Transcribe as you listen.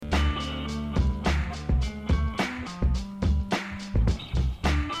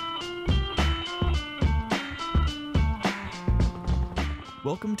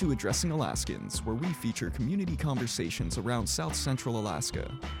Welcome to Addressing Alaskans, where we feature community conversations around South Central Alaska.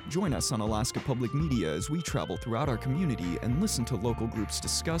 Join us on Alaska Public Media as we travel throughout our community and listen to local groups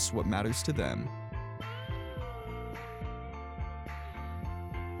discuss what matters to them.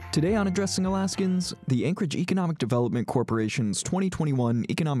 Today on Addressing Alaskans, the Anchorage Economic Development Corporation's 2021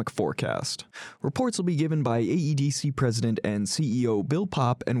 Economic Forecast. Reports will be given by AEDC President and CEO Bill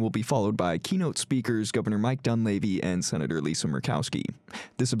Popp and will be followed by keynote speakers Governor Mike Dunleavy and Senator Lisa Murkowski.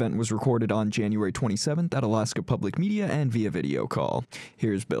 This event was recorded on January 27th at Alaska Public Media and via video call.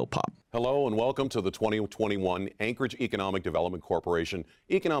 Here's Bill Popp. Hello and welcome to the 2021 Anchorage Economic Development Corporation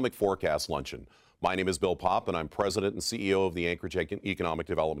Economic Forecast Luncheon. My name is Bill Popp, and I'm President and CEO of the Anchorage Economic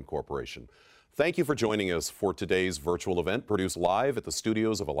Development Corporation. Thank you for joining us for today's virtual event produced live at the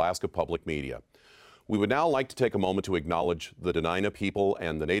studios of Alaska Public Media. We would now like to take a moment to acknowledge the Dena'ina people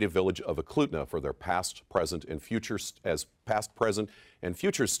and the native village of Eklutna for their past, present, and future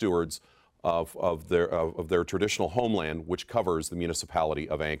stewards of their traditional homeland, which covers the municipality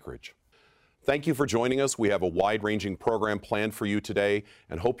of Anchorage. Thank you for joining us. We have a wide-ranging program planned for you today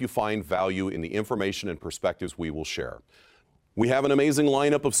and hope you find value in the information and perspectives we will share. We have an amazing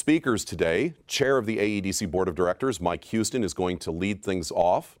lineup of speakers today. Chair of the AEDC Board of Directors, Mike Houston, is going to lead things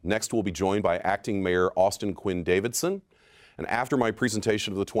off. Next, we'll be joined by Acting Mayor Austin Quinn Davidson. And after my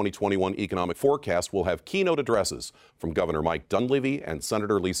presentation of the 2021 Economic Forecast, we'll have keynote addresses from Governor Mike Dunleavy and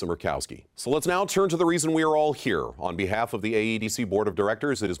Senator Lisa Murkowski. So let's now turn to the reason we are all here. On behalf of the AEDC Board of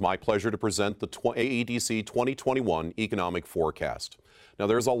Directors, it is my pleasure to present the AEDC 2021 Economic Forecast. Now,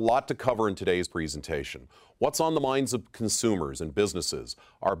 there's a lot to cover in today's presentation. What's on the minds of consumers and businesses?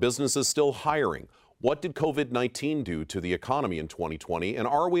 Are businesses still hiring? What did COVID-19 do to the economy in 2020? And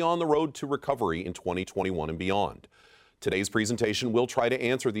are we on the road to recovery in 2021 and beyond? Today's presentation will try to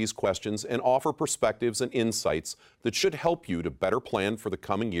answer these questions and offer perspectives and insights that should help you to better plan for the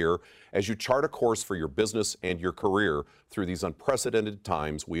coming year as you chart a course for your business and your career through these unprecedented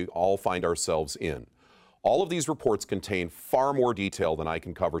times we all find ourselves in. All of these reports contain far more detail than I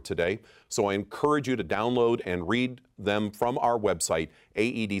can cover today, so I encourage you to download and read them from our website,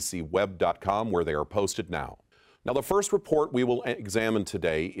 aedcweb.com, where they are posted now. Now, the first report we will examine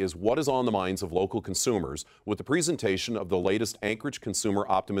today is what is on the minds of local consumers with the presentation of the latest Anchorage Consumer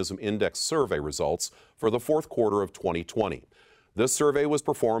Optimism Index survey results for the fourth quarter of 2020. This survey was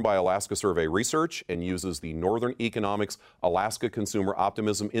performed by Alaska Survey Research and uses the Northern Economics Alaska Consumer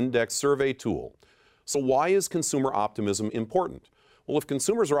Optimism Index survey tool. So why is consumer optimism important? Well, if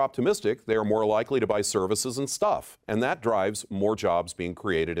consumers are optimistic, they are more likely to buy services and stuff, and that drives more jobs being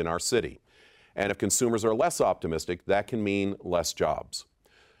created in our city. And if consumers are less optimistic, that can mean less jobs.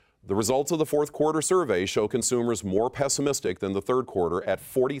 The results of the fourth quarter survey show consumers more pessimistic than the third quarter at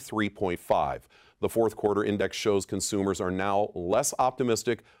 43.5. The fourth quarter index shows consumers are now less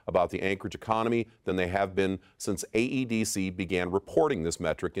optimistic about the Anchorage economy than they have been since AEDC began reporting this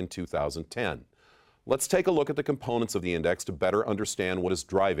metric in 2010. Let's take a look at the components of the index to better understand what is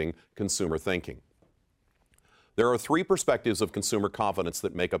driving consumer thinking. There are three perspectives of consumer confidence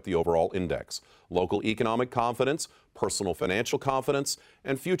that make up the overall index: local economic confidence, personal financial confidence,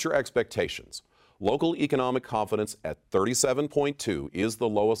 and future expectations. Local economic confidence at 37.2 is the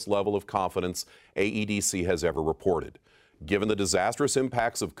lowest level of confidence AEDC has ever reported. Given the disastrous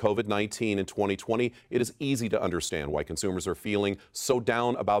impacts of COVID-19 in 2020, it is easy to understand why consumers are feeling so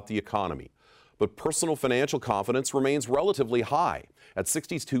down about the economy. But personal financial confidence remains relatively high at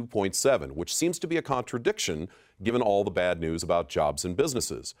 62.7, which seems to be a contradiction given all the bad news about jobs and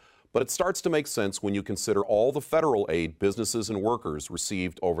businesses. But it starts to make sense when you consider all the federal aid businesses and workers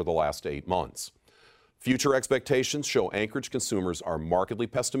received over the last 8 months. Future expectations show Anchorage consumers are markedly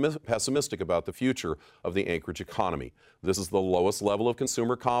pessimistic about the future of the Anchorage economy. This is the lowest level of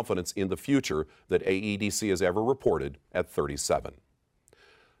consumer confidence in the future that AEDC has ever reported at 37.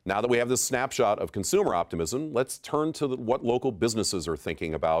 Now that we have this snapshot of consumer optimism, let's turn to what local businesses are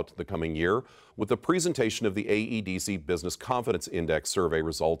thinking about the coming year with the presentation of the AEDC Business Confidence Index survey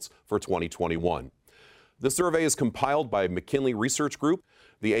results for 2021. The survey is compiled by McKinley Research Group.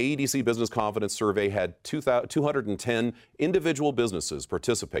 The AEDC Business Confidence Survey had 210 individual businesses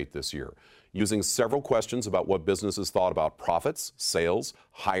participate this year, using several questions about what businesses thought about profits, sales,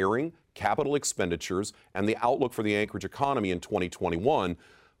 hiring, capital expenditures, and the outlook for the Anchorage economy in 2021.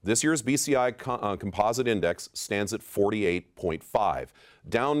 This year's BCI Composite Index stands at 48.5,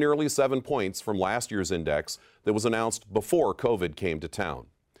 down nearly 7 points from last year's index that was announced before COVID came to town.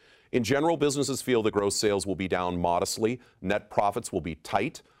 In general, businesses feel that gross sales will be down modestly, net profits will be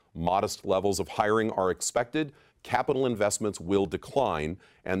tight, modest levels of hiring are expected, capital investments will decline,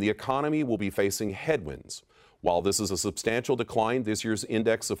 and the economy will be facing headwinds. While this is a substantial decline, this year's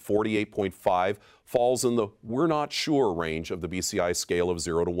index of 48.5 falls in the "we're not sure" range of the BCI scale of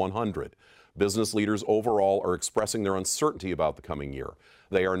 0 to 100. Business leaders overall are expressing their uncertainty about the coming year.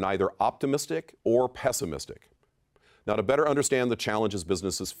 They are neither optimistic or pessimistic. Now, to better understand the challenges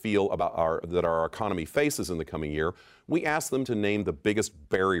businesses feel that our economy faces in the coming year, we asked them to name the biggest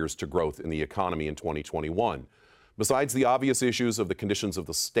barriers to growth in the economy in 2021. Besides the obvious issues of the conditions of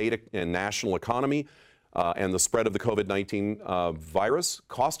the state and national economy and the spread of the COVID-19 virus,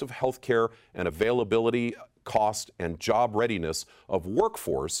 cost of health care and availability, cost, and job readiness of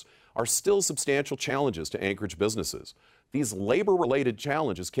workforce are still substantial challenges to Anchorage businesses. These labor-related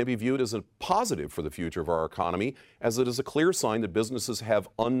challenges can be viewed as a positive for the future of our economy, as it is a clear sign that businesses have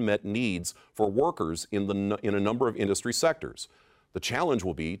unmet needs for workers in a number of industry sectors. The challenge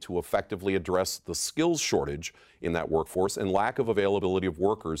will be to effectively address the skills shortage in that workforce and lack of availability of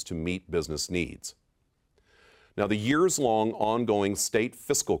workers to meet business needs. Now, the years-long ongoing state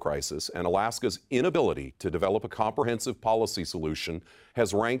fiscal crisis and Alaska's inability to develop a comprehensive policy solution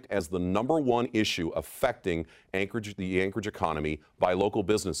has ranked as the #1 issue affecting the Anchorage economy by local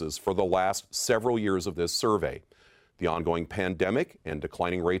businesses for the last several years of this survey. The ongoing pandemic and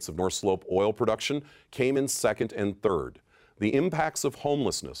declining rates of North Slope oil production came in second and third. The impacts of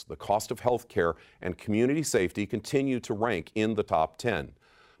homelessness, the cost of health care, and community safety continue to rank in the top 10.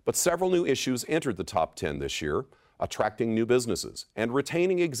 But several new issues entered the top 10 this year. Attracting new businesses and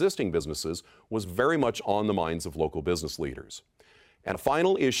retaining existing businesses was very much on the minds of local business leaders. And a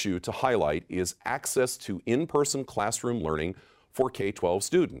final issue to highlight is access to in-person classroom learning for K-12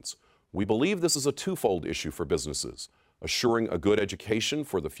 students. We believe this is a twofold issue for businesses: assuring a good education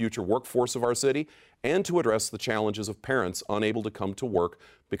for the future workforce of our city, and to address the challenges of parents unable to come to work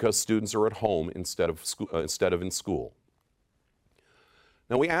because students are at home instead of in school.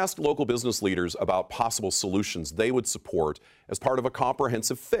 Now, we asked local business leaders about possible solutions they would support as part of a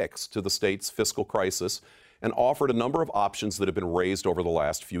comprehensive fix to the state's fiscal crisis and offered a number of options that have been raised over the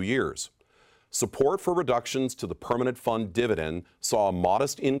last few years. Support for reductions to the permanent fund dividend saw a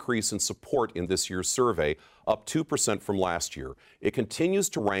modest increase in support in this year's survey, up 2% from last year. It continues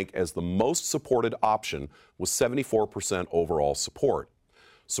to rank as the most supported option with 74% overall support.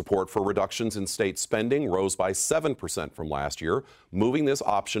 Support for reductions in state spending rose by 7% from last year, moving this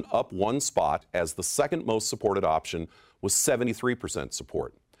option up one spot as the second most supported option with 73%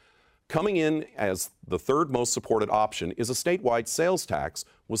 support. Coming in as the third most supported option is a statewide sales tax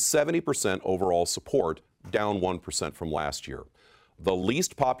with 70% overall support, down 1% from last year. The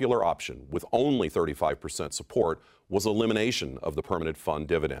least popular option, with only 35% support, was elimination of the permanent fund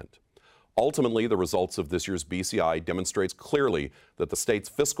dividend. Ultimately, the results of this year's BCI demonstrates clearly that the state's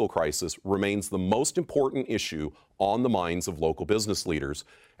fiscal crisis remains the most important issue on the minds of local business leaders,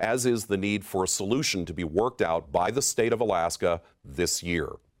 as is the need for a solution to be worked out by the state of Alaska this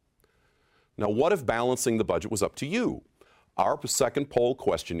year. Now, what if balancing the budget was up to you? Our second poll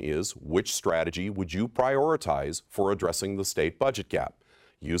question is, which strategy would you prioritize for addressing the state budget gap?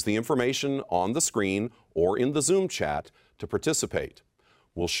 Use the information on the screen or in the Zoom chat to participate.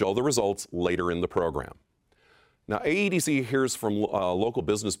 We'll show the results later in the program. Now, AEDC hears from local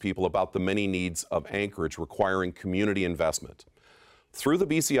business people about the many needs of Anchorage requiring community investment. Through the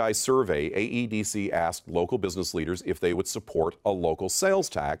BCI survey, AEDC asked local business leaders if they would support a local sales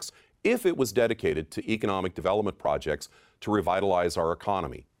tax if it was dedicated to economic development projects to revitalize our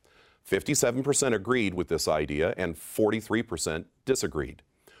economy. 57% agreed with this idea and 43% disagreed.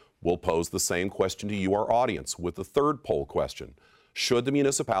 We'll pose the same question to you, our audience, with the third poll question. Should the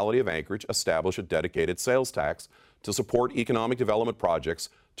municipality of Anchorage establish a dedicated sales tax to support economic development projects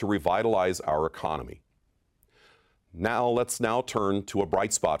to revitalize our economy? Let's turn to a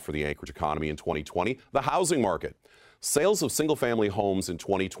bright spot for the Anchorage economy in 2020, the housing market. Sales of single-family homes in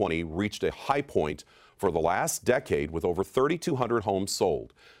 2020 reached a high point for the last decade with over 3,200 homes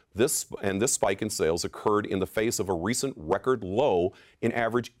sold. This spike in sales occurred in the face of a recent record low in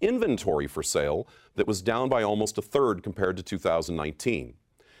average inventory for sale that was down by almost a third compared to 2019.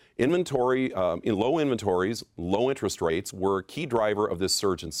 Low inventories, low interest rates were a key driver of this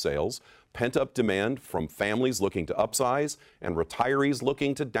surge in sales. Pent-up demand from families looking to upsize and retirees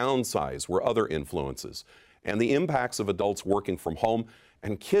looking to downsize were other influences. And the impacts of adults working from home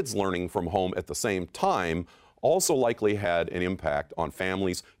and kids learning from home at the same time also likely had an impact on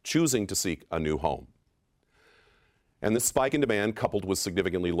families choosing to seek a new home. And this spike in demand, coupled with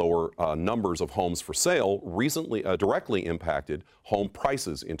significantly lower numbers of homes for sale, recently directly impacted home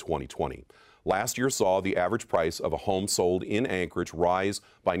prices in 2020. Last year saw the average price of a home sold in Anchorage rise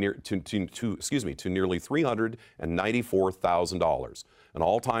by nearly $394,000, an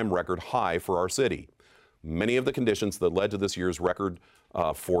all-time record high for our city. Many of the conditions that led to this year's record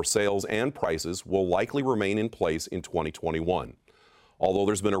for sales and prices will likely remain in place in 2021. Although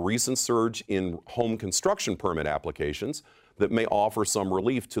there's been a recent surge in home construction permit applications that may offer some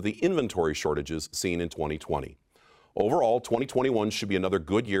relief to the inventory shortages seen in 2020. Overall, 2021 should be another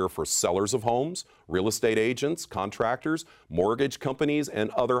good year for sellers of homes, real estate agents, contractors, mortgage companies, and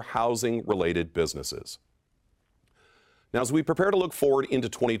other housing-related businesses. Now, as we prepare to look forward into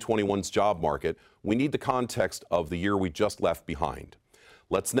 2021's job market, we need the context of the year we just left behind.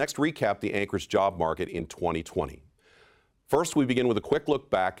 Let's next recap the Anchorage job market in 2020. First, we begin with a quick look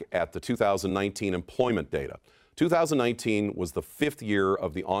back at the 2019 employment data. 2019 was the fifth year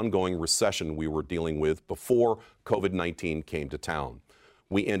of the ongoing recession we were dealing with before COVID-19 came to town.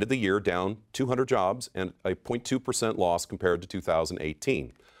 We ended the year down 200 jobs and a 0.2% loss compared to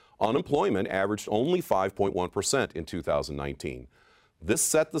 2018. Unemployment averaged only 5.1% in 2019. This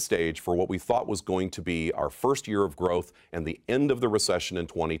set the stage for what we thought was going to be our first year of growth and the end of the recession in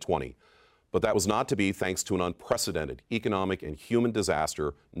 2020. But that was not to be thanks to an unprecedented economic and human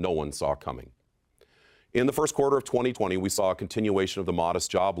disaster no one saw coming. In the first quarter of 2020, we saw a continuation of the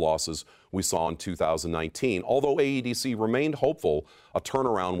modest job losses we saw in 2019. Although AEDC remained hopeful a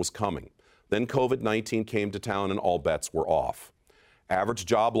turnaround was coming. Then COVID-19 came to town and all bets were off. Average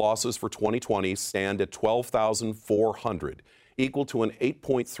job losses for 2020 stand at 12,400, equal to an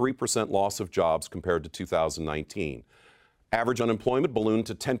 8.3% loss of jobs compared to 2019. Average unemployment ballooned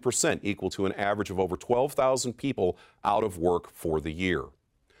to 10%, equal to an average of over 12,000 people out of work for the year.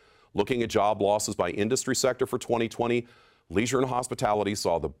 Looking at job losses by industry sector for 2020, leisure and hospitality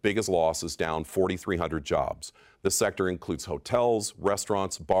saw the biggest losses, down 4,300 jobs. This sector includes hotels,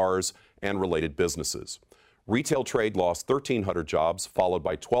 restaurants, bars, and related businesses. Retail trade lost 1,300 jobs, followed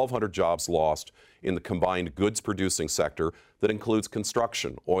by 1,200 jobs lost in the combined goods-producing sector that includes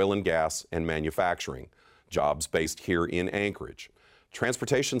construction, oil and gas, and manufacturing, jobs based here in Anchorage.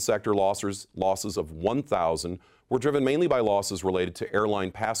 Transportation sector losses of 1,000 were driven mainly by losses related to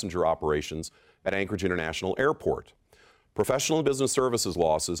airline passenger operations at Anchorage International Airport. Professional and business services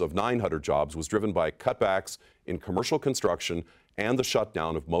losses of 900 jobs was driven by cutbacks in commercial construction and the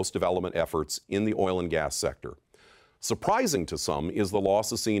shutdown of most development efforts in the oil and gas sector. Surprising to some is the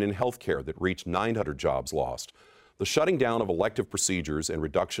losses seen in healthcare that reached 900 jobs lost. The shutting down of elective procedures and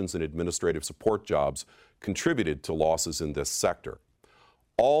reductions in administrative support jobs contributed to losses in this sector.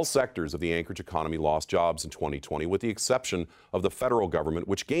 All sectors of the Anchorage economy lost jobs in 2020, with the exception of the federal government,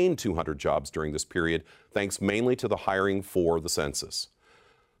 which gained 200 jobs during this period, thanks mainly to the hiring for the census.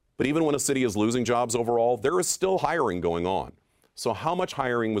 But even when a city is losing jobs overall, there is still hiring going on. So how much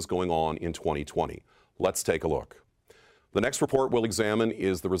hiring was going on in 2020? Let's take a look. The next report we'll examine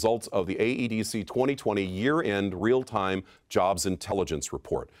is the results of the AEDC 2020 year-end real-time jobs intelligence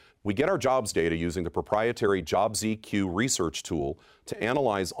report. We get our jobs data using the proprietary JobsEQ research tool to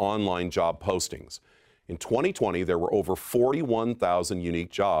analyze online job postings. In 2020, there were over 41,000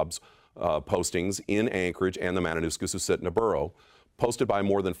 unique jobs postings in Anchorage and the Matanuska-Susitna Borough, posted by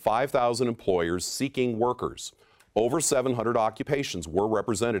more than 5,000 employers seeking workers. Over 700 occupations were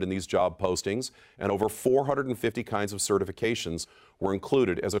represented in these job postings, and over 450 kinds of certifications were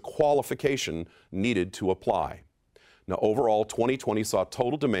included as a qualification needed to apply. Now, overall, 2020 saw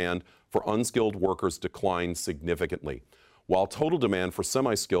total demand for unskilled workers decline significantly, while total demand for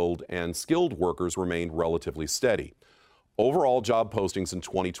semi-skilled and skilled workers remained relatively steady. Overall job postings in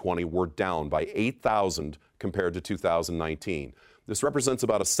 2020 were down by 8,000 compared to 2019. This represents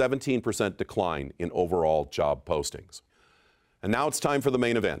about a 17% decline in overall job postings. And now it's time for the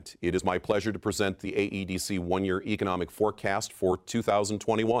main event. It is my pleasure to present the AEDC one-year economic forecast for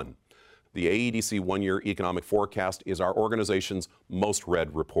 2021. The AEDC one-year economic forecast is our organization's most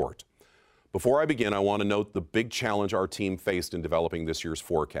read report. Before I begin, I want to note the big challenge our team faced in developing this year's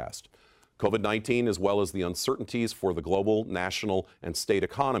forecast. COVID-19, as well as the uncertainties for the global, national, and state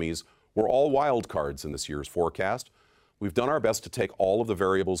economies, were all wild cards in this year's forecast. We've done our best to take all of the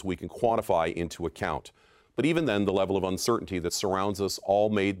variables we can quantify into account. But even then, the level of uncertainty that surrounds us all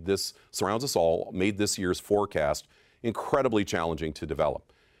made this year's forecast incredibly challenging to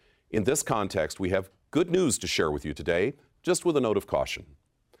develop. In this context, we have good news to share with you today, just with a note of caution.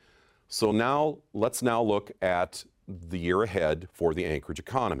 So let's look at the year ahead for the Anchorage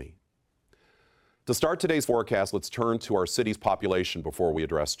economy. To start today's forecast, let's turn to our city's population before we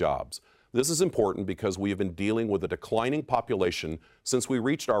address jobs. This is important because we have been dealing with a declining population since we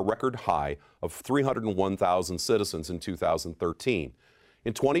reached our record high of 301,000 citizens in 2013.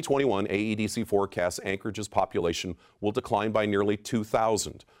 In 2021, AEDC forecasts Anchorage's population will decline by nearly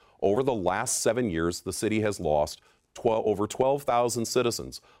 2,000. Over the last 7 years, the city has lost over 12,000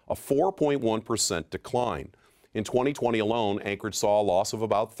 citizens, a 4.1% decline. In 2020 alone, Anchorage saw a loss of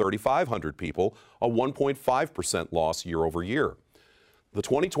about 3,500 people, a 1.5% loss year over year. The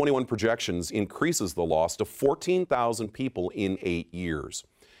 2021 projections increases the loss to 14,000 people in 8 years.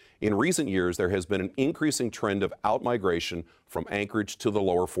 In recent years, there has been an increasing trend of outmigration from Anchorage to the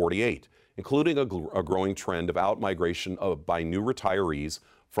lower 48, including a growing trend of outmigration by new retirees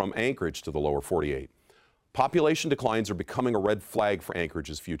from Anchorage to the lower 48. Population declines are becoming a red flag for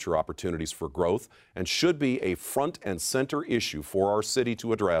Anchorage's future opportunities for growth and should be a front and center issue for our city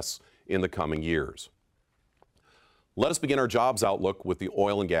to address in the coming years. Let us begin our jobs outlook with the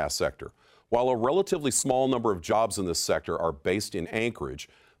oil and gas sector. While a relatively small number of jobs in this sector are based in Anchorage,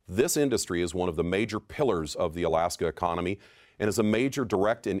 this industry is one of the major pillars of the Alaska economy and is a major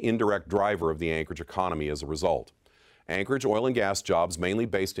direct and indirect driver of the Anchorage economy as a result. Anchorage oil and gas jobs, mainly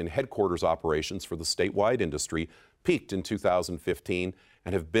based in headquarters operations for the statewide industry, peaked in 2015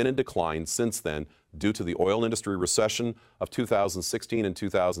 and have been in decline since then due to the oil industry recession of 2016 and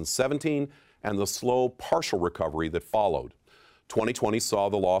 2017 and the slow partial recovery that followed. 2020 saw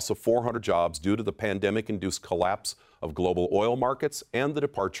the loss of 400 jobs due to the pandemic-induced collapse of global oil markets and the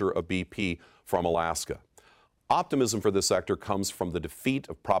departure of BP from Alaska. Optimism for this sector comes from the defeat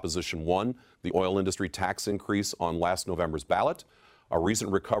of Proposition 1, the oil industry tax increase on last November's ballot, a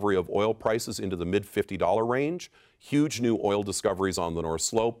recent recovery of oil prices into the mid-$50 range, huge new oil discoveries on the North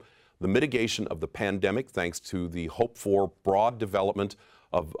Slope, the mitigation of the pandemic thanks to the hoped-for broad deployment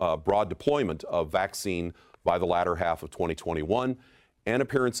of vaccine by the latter half of 2021, and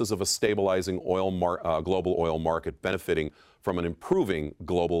appearances of a stabilizing global oil market benefiting from an improving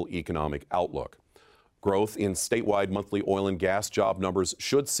global economic outlook. Growth in statewide monthly oil and gas job numbers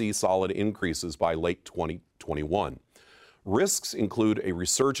should see solid increases by late 2021. Risks include a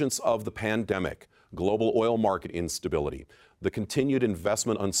resurgence of the pandemic, global oil market instability, the continued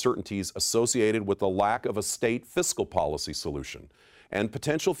investment uncertainties associated with the lack of a state fiscal policy solution, and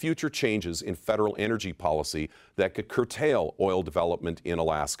potential future changes in federal energy policy that could curtail oil development in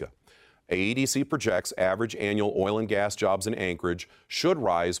Alaska. AEDC projects average annual oil and gas jobs in Anchorage should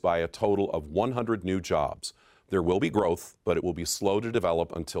rise by a total of 100 new jobs. There will be growth, but it will be slow to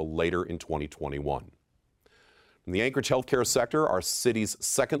develop until later in 2021. In the Anchorage healthcare sector, our city's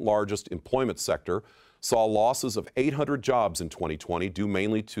second largest employment sector, saw losses of 800 jobs in 2020 due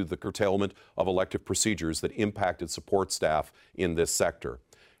mainly to the curtailment of elective procedures that impacted support staff in this sector.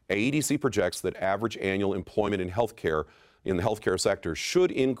 AEDC projects that average annual employment in the healthcare sector should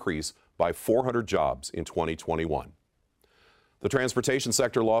increase by 400 jobs in 2021. The transportation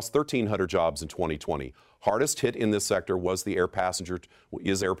sector lost 1,300 jobs in 2020. Hardest hit in this sector was air passenger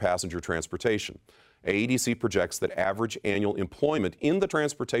transportation. AEDC projects that average annual employment in the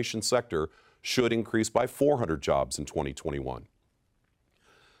transportation sector should increase by 400 jobs in 2021.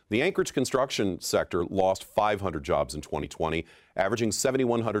 The Anchorage construction sector lost 500 jobs in 2020, averaging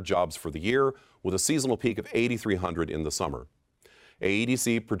 7,100 jobs for the year, with a seasonal peak of 8,300 in the summer.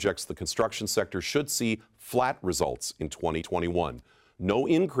 AEDC projects the construction sector should see flat results in 2021. No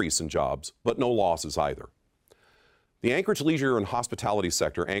increase in jobs, but no losses either. The Anchorage leisure and hospitality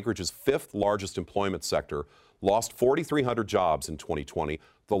sector, Anchorage's fifth largest employment sector, lost 4,300 jobs in 2020,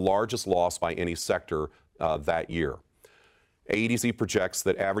 the largest loss by any sector that year. AEDC projects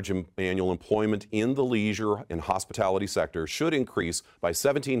that average annual employment in the leisure and hospitality sector should increase by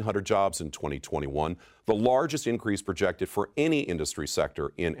 1,700 jobs in 2021, the largest increase projected for any industry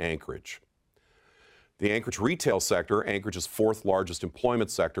sector in Anchorage. The Anchorage retail sector, Anchorage's fourth largest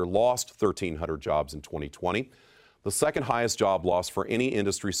employment sector, lost 1,300 jobs in 2020, the second highest job loss for any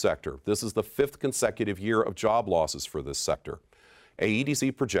industry sector. This is the fifth consecutive year of job losses for this sector.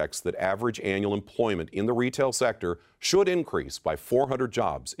 AEDC projects that average annual employment in the retail sector should increase by 400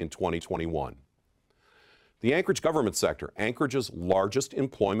 jobs in 2021. The Anchorage government sector, Anchorage's largest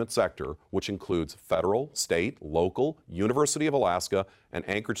employment sector, which includes federal, state, local, University of Alaska, and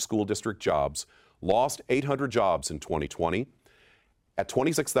Anchorage School District jobs, lost 800 jobs in 2020. At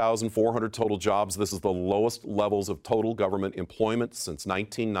 26,400 total jobs, this is the lowest levels of total government employment since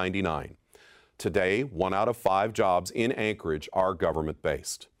 1999. Today, 1 out of 5 jobs in Anchorage are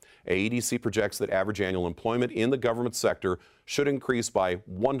government-based. AEDC projects that average annual employment in the government sector should increase by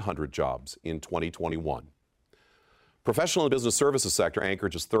 100 jobs in 2021. Professional and business services sector,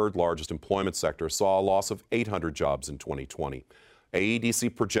 Anchorage's third largest employment sector, saw a loss of 800 jobs in 2020.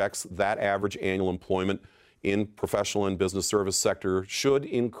 AEDC projects that average annual employment in professional and business service sector should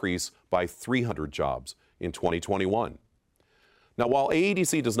increase by 300 jobs in 2021. Now, while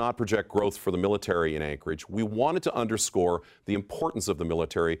AEDC does not project growth for the military in Anchorage, we wanted to underscore the importance of the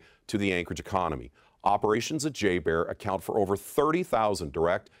military to the Anchorage economy. Operations at J-Bear account for over 30,000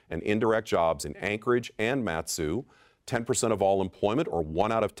 direct and indirect jobs in Anchorage and Mat-Su. 10% of all employment, or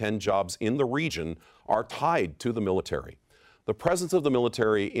 1 out of 10 jobs in the region, are tied to the military. The presence of the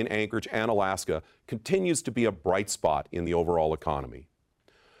military in Anchorage and Alaska continues to be a bright spot in the overall economy.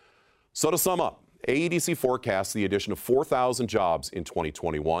 So to sum up, AEDC forecasts the addition of 4,000 jobs in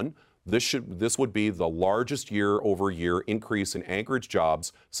 2021. This would be the largest year-over-year increase in Anchorage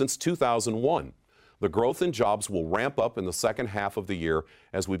jobs since 2001. The growth in jobs will ramp up in the second half of the year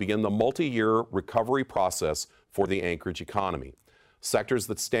as we begin the multi-year recovery process for the Anchorage economy. Sectors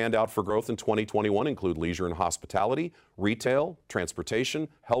that stand out for growth in 2021 include leisure and hospitality, retail, transportation,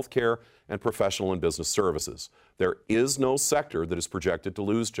 healthcare, and professional and business services. There is no sector that is projected to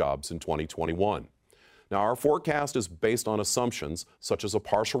lose jobs in 2021. Now, our forecast is based on assumptions such as a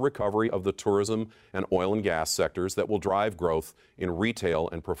partial recovery of the tourism and oil and gas sectors that will drive growth in retail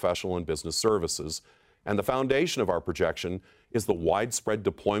and professional and business services. And the foundation of our projection is the widespread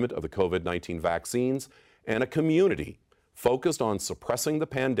deployment of the COVID-19 vaccines and a community focused on suppressing the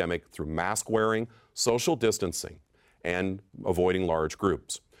pandemic through mask wearing, social distancing, and avoiding large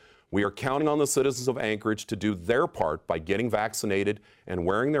groups. We are counting on the citizens of Anchorage to do their part by getting vaccinated and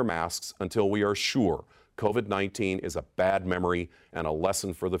wearing their masks until we are sure COVID-19 is a bad memory and a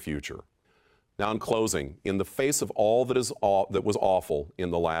lesson for the future. Now, in closing, in the face of all that was awful in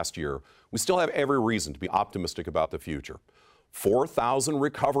the last year, we still have every reason to be optimistic about the future. 4,000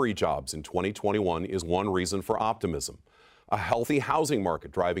 recovery jobs in 2021 is one reason for optimism. A healthy housing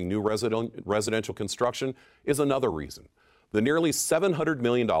market driving new residential construction is another reason. The nearly $700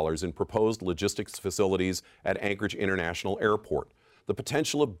 million in proposed logistics facilities at Anchorage International Airport, the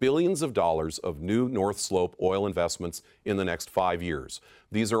potential of billions of dollars of new North Slope oil investments in the next 5 years.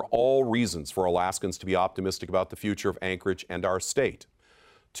 These are all reasons for Alaskans to be optimistic about the future of Anchorage and our state.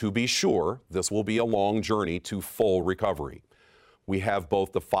 To be sure, this will be a long journey to full recovery. We have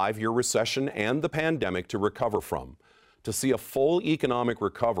both the 5-year recession and the pandemic to recover from. To see a full economic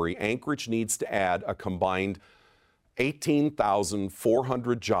recovery, Anchorage needs to add a combined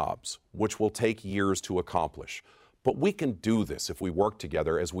 18,400 jobs, which will take years to accomplish. But we can do this if we work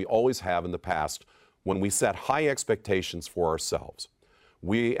together, as we always have in the past, when we set high expectations for ourselves.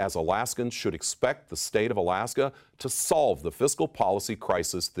 We, as Alaskans, should expect the state of Alaska to solve the fiscal policy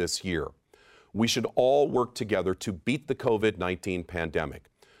crisis this year. We should all work together to beat the COVID-19 pandemic.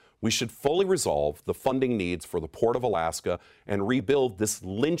 We should fully resolve the funding needs for the Port of Alaska and rebuild this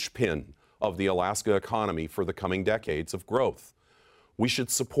linchpin of the Alaska economy for the coming decades of growth. We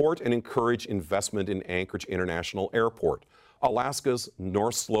should support and encourage investment in Anchorage International Airport, Alaska's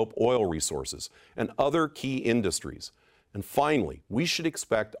North Slope oil resources, and other key industries. And finally, we should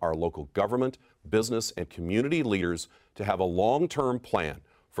expect our local government, business, and community leaders to have a long-term plan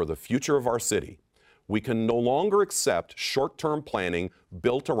for the future of our city. We can no longer accept short-term planning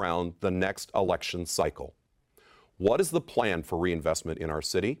built around the next election cycle. What is the plan for reinvestment in our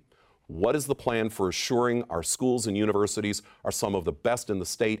city? What is the plan for assuring our schools and universities are some of the best in the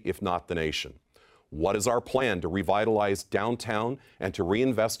state, if not the nation? What is our plan to revitalize downtown and to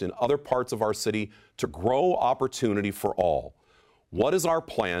reinvest in other parts of our city to grow opportunity for all? What is our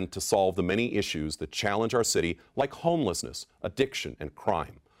plan to solve the many issues that challenge our city, like homelessness, addiction, and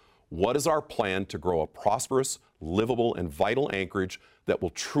crime? What is our plan to grow a prosperous, livable, and vital Anchorage that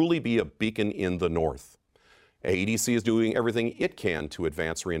will truly be a beacon in the north? AEDC is doing everything it can to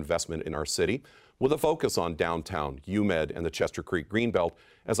advance reinvestment in our city, with a focus on downtown, UMed, and the Chester Creek Greenbelt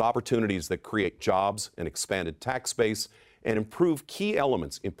as opportunities that create jobs and expanded tax base and improve key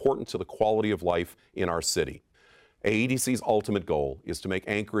elements important to the quality of life in our city. AEDC's ultimate goal is to make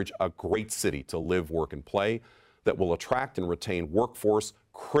Anchorage a great city to live, work, and play that will attract and retain workforce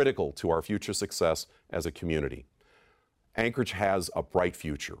critical to our future success as a community. Anchorage has a bright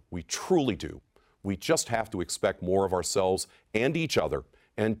future. We truly do. We just have to expect more of ourselves and each other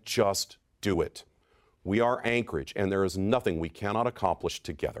and just do it. We are Anchorage, and there is nothing we cannot accomplish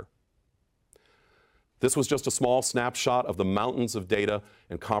together. This was just a small snapshot of the mountains of data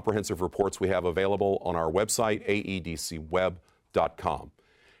and comprehensive reports we have available on our website, aedcweb.com.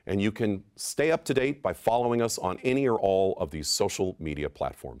 And you can stay up to date by following us on any or all of these social media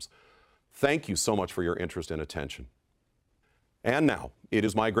platforms. Thank you so much for your interest and attention. And now, it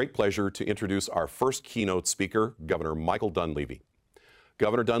is my great pleasure to introduce our first keynote speaker, Governor Michael Dunleavy.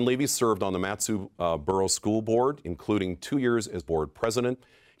 Governor Dunleavy served on the Mat-Su Borough School Board, including 2 years as board president.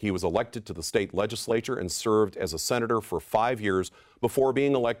 He was elected to the state legislature and served as a senator for 5 years before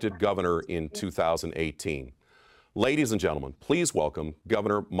being elected governor in 2018. Ladies and gentlemen, please welcome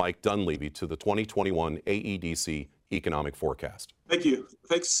Governor Mike Dunleavy to the 2021 AEDC Economic Forecast. Thank you.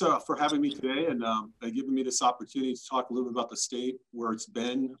 Thanks for having me today and giving me this opportunity to talk a little bit about the state, where it's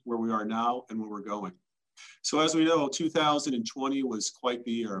been, where we are now, and where we're going. So as we know, 2020 was quite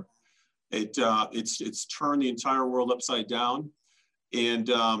the year. It's turned the entire world upside down,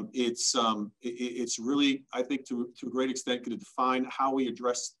 and it's really, I think, to a great extent, going to define how we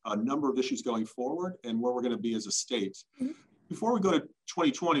address a number of issues going forward and where we're going to be as a state. Before we go to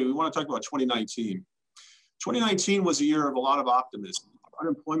 2020, we want to talk about 2019. 2019 was a year of a lot of optimism.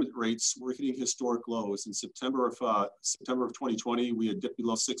 Unemployment rates were hitting historic lows. In September of 2020, we had dipped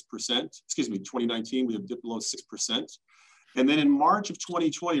below 6%. Excuse me, 2019, we had dipped below 6%. And then in March of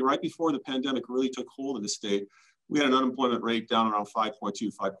 2020, right before the pandemic really took hold in the state, we had an unemployment rate down around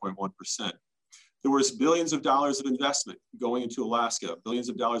 5.2, 5.1%. There was billions of dollars of investment going into Alaska, billions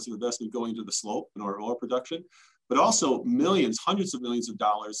of dollars of investment going into the slope in our oil production, but also millions, hundreds of millions of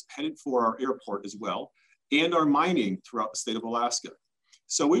dollars headed for our airport as well, and our mining throughout the state of Alaska.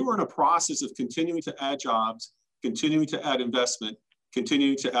 So we were in a process of continuing to add jobs, continuing to add investment,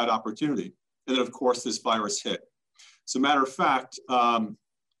 continuing to add opportunity. And then of course, this virus hit. As a matter of fact, we're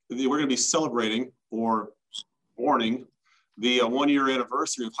gonna be celebrating or mourning the 1-year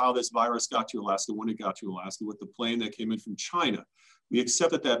anniversary of how this virus got to Alaska, when it got to Alaska, with the plane that came in from China. We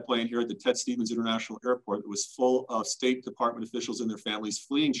accepted that plane here at the Ted Stevens International Airport. It was full of State Department officials and their families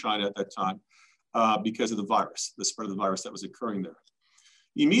fleeing China at that time because of the virus, the spread of the virus that was occurring there.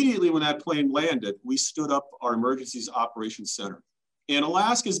 Immediately when that plane landed, we stood up our Emergencies Operations Center. And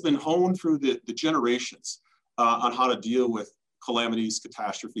Alaska has been honed through the generations on how to deal with calamities,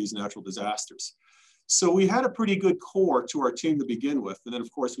 catastrophes, natural disasters. So we had a pretty good core to our team to begin with. And then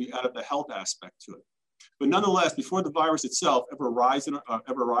of course we added the health aspect to it. But nonetheless, before the virus itself ever arrived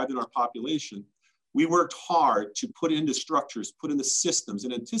in our population, we worked hard to put into structures, put into systems,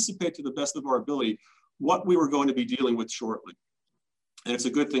 and anticipate to the best of our ability what we were going to be dealing with shortly. And it's a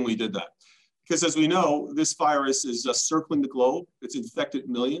good thing we did that. Because as we know, this virus is circling the globe. It's infected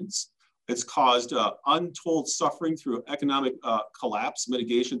millions. It's caused untold suffering through economic collapse,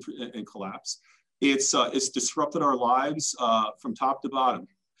 mitigation and collapse. It's disrupted our lives from top to bottom.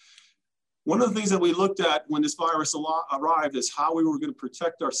 One of the things that we looked at when this virus arrived is how we were going to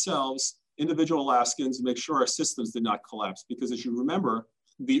protect ourselves, individual Alaskans, and make sure our systems did not collapse. Because as you remember,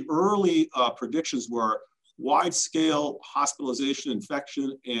 the early predictions were wide-scale hospitalization,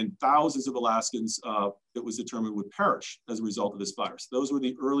 infection, and thousands of Alaskans, it was determined, would perish as a result of this virus. Those were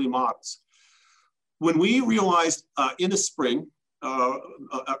the early models. When we realized in the spring,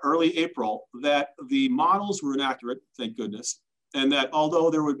 early April, that the models were inaccurate, thank goodness, and that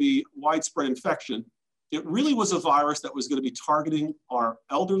although there would be widespread infection, it really was a virus that was going to be targeting our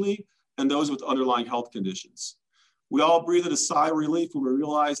elderly and those with underlying health conditions. We all breathed a sigh of relief when we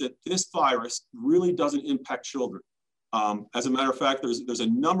realized that this virus really doesn't impact children. As a matter of fact, there's a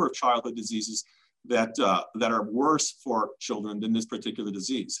number of childhood diseases that are worse for children than this particular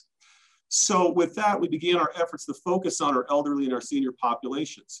disease. So with that, we began our efforts to focus on our elderly and our senior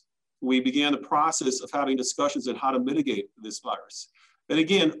populations. We began the process of having discussions on how to mitigate this virus. And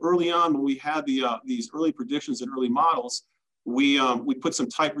again, early on, when we had these early predictions and early models, we put some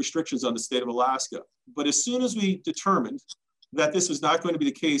tight restrictions on the state of Alaska. But as soon as we determined that this was not going to be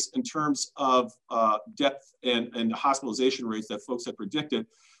the case in terms of death and hospitalization rates that folks had predicted,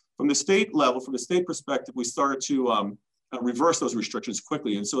 from the state level, from the state perspective, we started to reverse those restrictions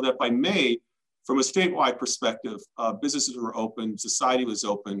quickly. And so that by May, from a statewide perspective, businesses were open, society was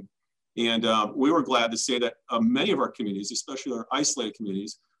open. And we were glad to say that many of our communities, especially our isolated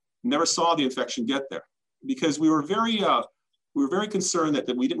communities, never saw the infection get there, because we were very concerned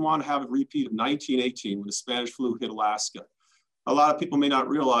that we didn't want to have a repeat of 1918 when the Spanish flu hit Alaska. A lot of people may not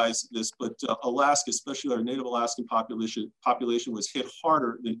realize this, but Alaska, especially our Native Alaskan population was hit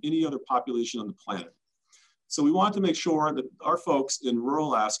harder than any other population on the planet. So we wanted to make sure that our folks in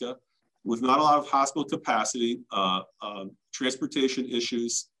rural Alaska, with not a lot of hospital capacity, transportation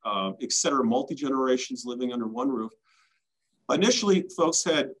issues, et cetera, multi-generations living under one roof. Initially, folks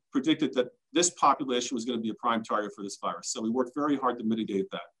had predicted that this population was going to be a prime target for this virus. So we worked very hard to mitigate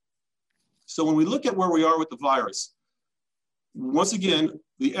that. So when we look at where we are with the virus, once again,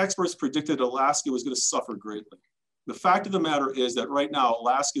 the experts predicted Alaska was going to suffer greatly. The fact of the matter is that right now,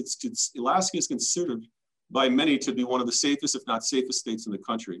 Alaska is considered by many to be one of the safest, if not safest, states in the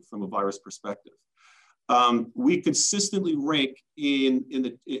country from a virus perspective. We consistently rank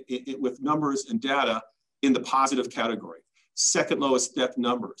with numbers and data in the positive category. Second lowest death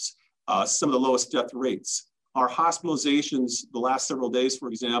numbers, some of the lowest death rates. Our hospitalizations the last several days, for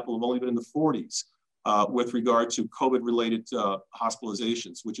example, have only been in the 40s with regard to COVID-related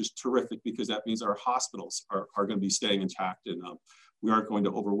hospitalizations, which is terrific because that means our hospitals are going to be staying intact and We aren't going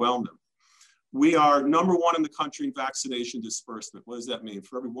to overwhelm them. We are number one in the country in vaccination disbursement. What does that mean?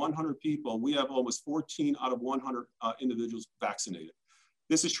 For every 100 people, we have almost 14 out of 100 individuals vaccinated.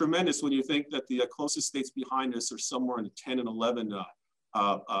 This is tremendous when you think that the closest states behind us are somewhere in the 10 and 11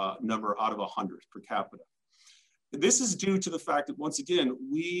 number out of 100 per capita. This is due to the fact that, once again,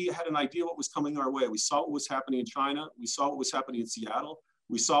 we had an idea what was coming our way. We saw what was happening in China. We saw what was happening in Seattle.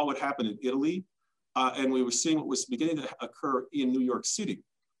 We saw what happened in Italy. And we were seeing what was beginning to occur in New York City.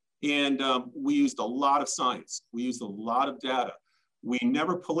 And we used a lot of science. We used a lot of data. We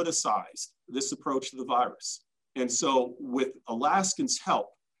never politicized this approach to the virus. And so with Alaskans' help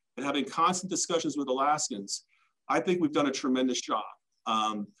and having constant discussions with Alaskans, I think we've done a tremendous job.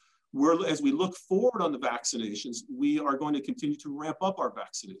 As we look forward on the vaccinations, we are going to continue to ramp up our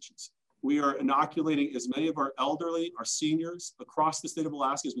vaccinations. We are inoculating as many of our elderly, our seniors across the state of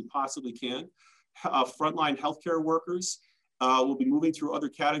Alaska as we possibly can. Frontline healthcare workers. We'll be moving through other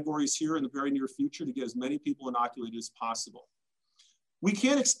categories here in the very near future to get as many people inoculated as possible. We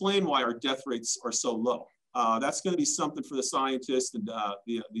can't explain why our death rates are so low. That's going to be something for the scientists and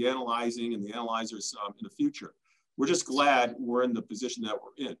the analyzing and the analyzers in the future. We're just glad we're in the position that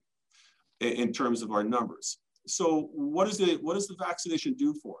we're in terms of our numbers. So what does the vaccination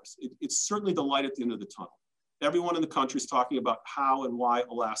do for us? It's certainly the light at the end of the tunnel. Everyone in the country is talking about how and why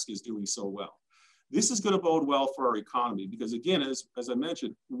Alaska is doing so well. This is going to bode well for our economy because, again, as I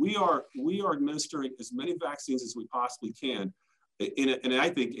mentioned, we are administering as many vaccines as we possibly can in I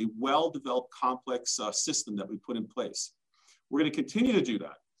think, a well-developed, complex system that we put in place. We're going to continue to do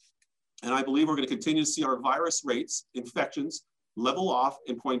that. And I believe we're going to continue to see our virus rates, infections, level off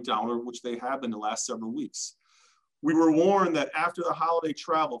and point downward, which they have in the last several weeks. We were warned that after the holiday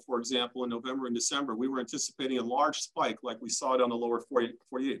travel, for example, in November and December, we were anticipating a large spike like we saw it on the lower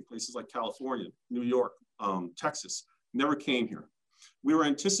 48, places like California, New York, Texas, never came here. We were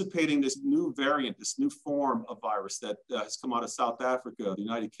anticipating this new variant, this new form of virus that has come out of South Africa, the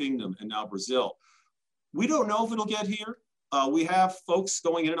United Kingdom, and now Brazil. We don't know if it'll get here. We have folks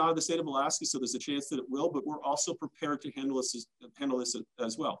going in and out of the state of Alaska, so there's a chance that it will, but we're also prepared to handle this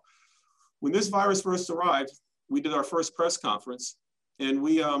as well. When this virus first arrived, we did our first press conference, and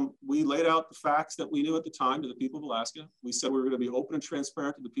we laid out the facts that we knew at the time to the people of Alaska. We said we were going to be open and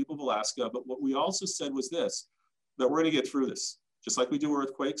transparent to the people of Alaska, but what we also said was this, that we're going to get through this. Just like we do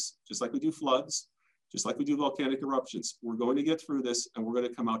earthquakes, just like we do floods, just like we do volcanic eruptions. We're going to get through this, and we're going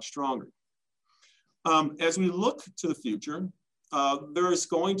to come out stronger. As we look to the future, there is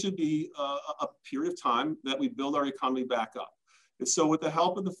going to be a period of time that we build our economy back up. And so with the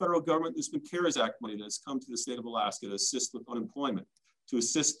help of the federal government, there's been CARES Act money that has come to the state of Alaska to assist with unemployment, to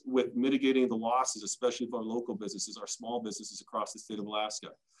assist with mitigating the losses, especially for our local businesses, our small businesses across the state of Alaska.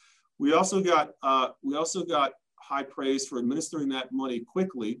 We also got high praise for administering that money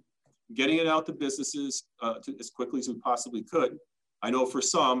quickly, getting it out to businesses as quickly as we possibly could. I know for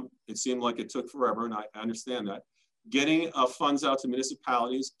some, it seemed like it took forever, and I understand that. Getting funds out to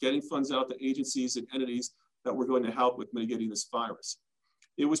municipalities, getting funds out to agencies and entities that were going to help with mitigating this virus.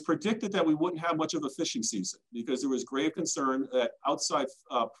 It was predicted that we wouldn't have much of a fishing season because there was grave concern that outside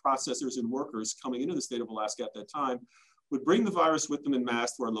processors and workers coming into the state of Alaska at that time would bring the virus with them en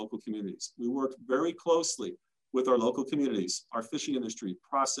masse to our local communities. We worked very closely with our local communities, our fishing industry,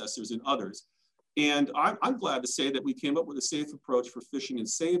 processors, and others. And I'm glad to say that we came up with a safe approach for fishing and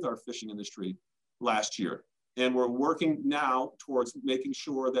saved our fishing industry last year. And we're working now towards making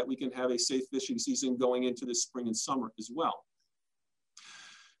sure that we can have a safe fishing season going into this spring and summer as well.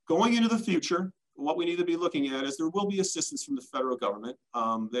 Going into the future, what we need to be looking at is there will be assistance from the federal government.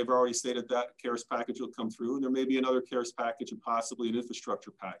 They've already stated that CARES package will come through, and there may be another CARES package and possibly an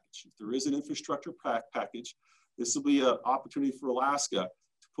infrastructure package. If there is an infrastructure package, this will be an opportunity for Alaska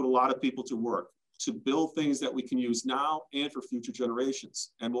to put a lot of people to work, to build things that we can use now and for future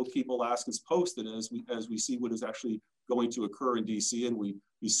generations. And we'll keep Alaskans posted as we see what is actually going to occur in DC. And we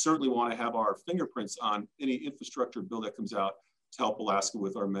certainly want to have our fingerprints on any infrastructure bill that comes out to help Alaska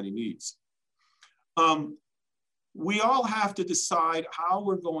with our many needs. We all have to decide how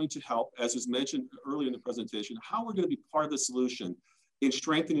we're going to help, as was mentioned earlier in the presentation, how we're going to be part of the solution in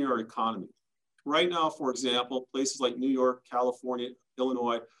strengthening our economy. Right now, for example, places like New York, California,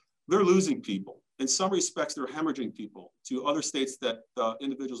 Illinois, they're losing people. In some respects, they're hemorrhaging people to other states that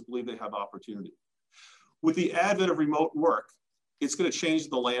individuals believe they have opportunity. With the advent of remote work, it's going to change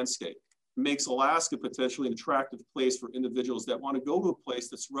the landscape. It makes Alaska potentially an attractive place for individuals that want to go to a place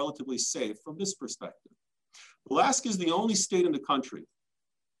that's relatively safe from this perspective. Alaska is the only state in the country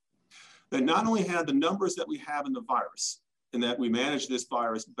that not only had the numbers that we have in the virus, and that we manage this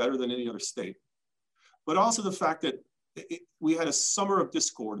virus better than any other state, but also the fact that we had a summer of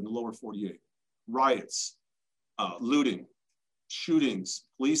discord in the lower 48, riots, looting, shootings,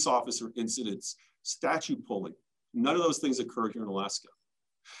 police officer incidents, statue pulling. None of those things occurred here in Alaska.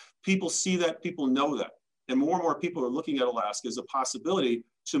 People see that, people know that. And more people are looking at Alaska as a possibility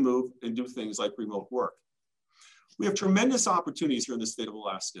to move and do things like remote work. We have tremendous opportunities here in the state of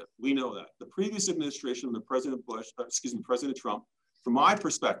Alaska. We know that. The previous administration under President Trump, from my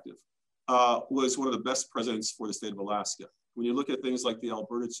perspective, was one of the best presidents for the state of Alaska. When you look at things like the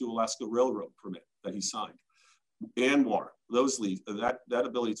Alberta to Alaska Railroad permit that he signed, ANWR, that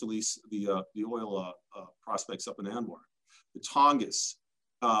ability to lease the oil prospects up in ANWR, the Tongass,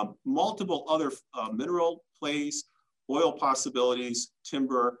 multiple other mineral plays, oil possibilities,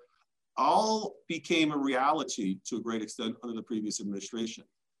 timber, all became a reality to a great extent under the previous administration.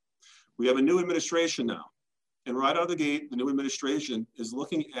 We have a new administration now, and right out of the gate, the new administration is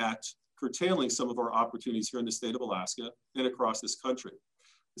looking at curtailing some of our opportunities here in the state of Alaska and across this country.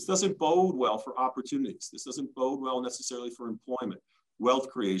 This doesn't bode well for opportunities. This doesn't bode well necessarily for employment, wealth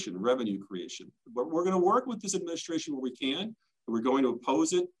creation, revenue creation. But we're going to work with this administration where we can, and we're going to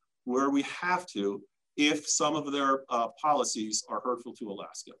oppose it where we have to if some of their policies are hurtful to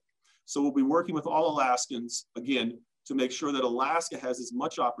Alaska. So we'll be working with all Alaskans, again, to make sure that Alaska has as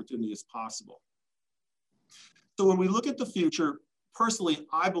much opportunity as possible. So when we look at the future, personally,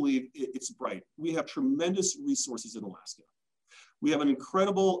 I believe it's bright. We have tremendous resources in Alaska. We have an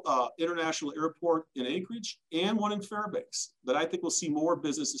incredible international airport in Anchorage and one in Fairbanks that I think will see more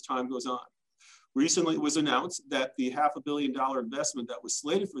business as time goes on. Recently, it was announced that the $500 million investment that was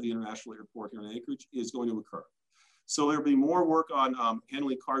slated for the international airport here in Anchorage is going to occur. So there'll be more work on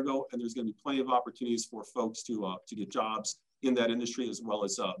handling cargo, and there's going to be plenty of opportunities for folks to get jobs in that industry, as well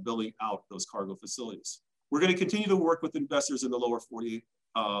as building out those cargo facilities. We're going to continue to work with investors in the lower 48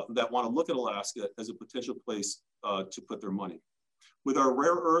 that want to look at Alaska as a potential place to put their money. With our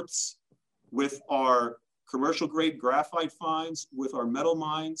rare earths, with our commercial grade graphite finds, with our metal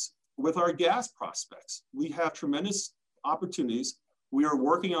mines, with our gas prospects, we have tremendous opportunities. We are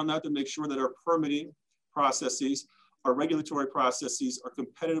working on that to make sure that our permitting processes, our regulatory processes are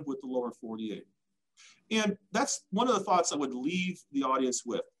competitive with the lower 48. And that's one of the thoughts I would leave the audience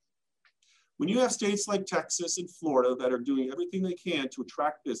with. When you have states like Texas and Florida that are doing everything they can to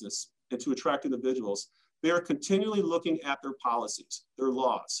attract business and to attract individuals, they are continually looking at their policies, their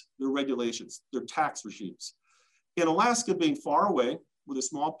laws, their regulations, their tax regimes. In Alaska, being far away with a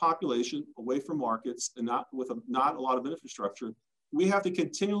small population, away from markets, and not a lot of infrastructure, we have to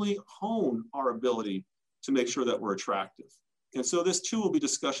continually hone our ability to make sure that we're attractive. And so this too will be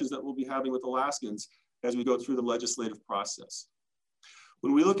discussions that we'll be having with Alaskans as we go through the legislative process.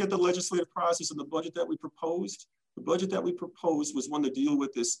 When we look at the legislative process and the budget that we proposed was one to deal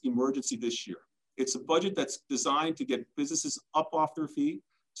with this emergency this year. It's a budget that's designed to get businesses up off their feet,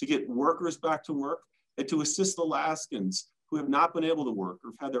 to get workers back to work, and to assist Alaskans who have not been able to work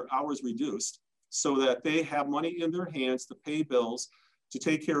or have had their hours reduced so that they have money in their hands to pay bills, to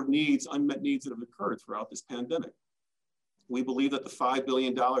take care of needs, unmet needs that have occurred throughout this pandemic. We believe that the $5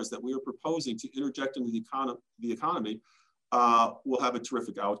 billion that we are proposing to interject into the economy will have a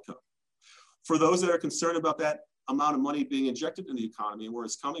terrific outcome. For those that are concerned about that amount of money being injected in the economy and where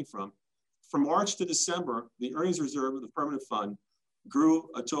it's coming from March to December, the earnings reserve of the permanent fund grew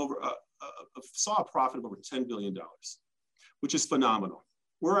saw a profit of over $10 billion, which is phenomenal.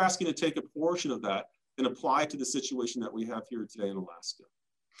 We're asking to take a portion of that and apply it to the situation that we have here today in Alaska.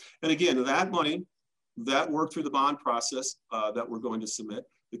 And again, that money, that work through the bond process that we're going to submit,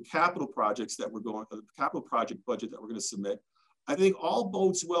 the capital projects that the capital project budget that we're going to submit, I think all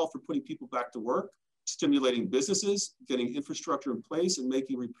bodes well for putting people back to work, stimulating businesses, getting infrastructure in place, and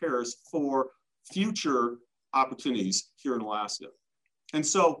making repairs for future opportunities here in Alaska. And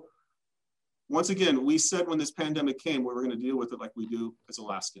so, once again, we said when this pandemic came, we were going to deal with it like we do as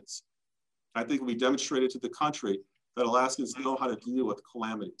Alaskans. I think we demonstrated to the country that Alaskans know how to deal with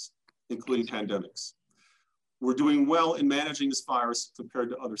calamities, including pandemics. We're doing well in managing this virus compared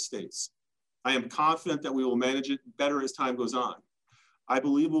to other states. I am confident that we will manage it better as time goes on. I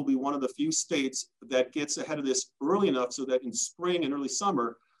believe we'll be one of the few states that gets ahead of this early enough so that in spring and early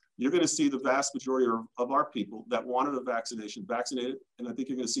summer, you're going to see the vast majority of our people that wanted a vaccination vaccinated, and I think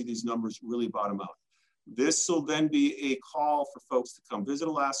you're going to see these numbers really bottom out. This will then be a call for folks to come visit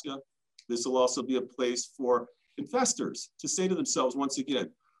Alaska. This will also be a place for investors to say to themselves, once again,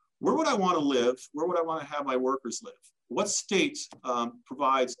 where would I want to live? Where would I want to have my workers live? What state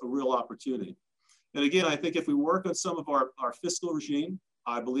provides a real opportunity? And again, I think if we work on some of our fiscal regime,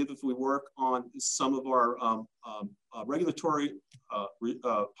 I believe if we work on some of our regulatory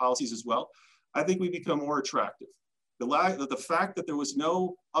policies as well, I think we become more attractive. the fact that there was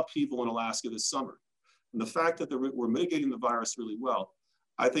no upheaval in Alaska this summer, and the fact that we're mitigating the virus really well,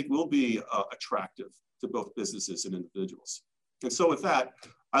 I think will be attractive to both businesses and individuals. And so with that,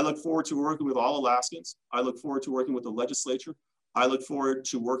 I look forward to working with all Alaskans. I look forward to working with the legislature. I look forward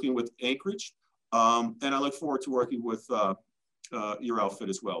to working with Anchorage. And I look forward to working with your outfit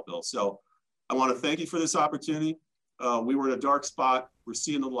as well, Bill. So I want to thank you for this opportunity. We were in a dark spot. We're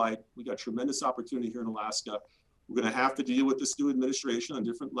seeing the light. We got tremendous opportunity here in Alaska. We're going to have to deal with this new administration on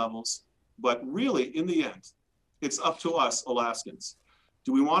different levels. But really, in the end, it's up to us, Alaskans.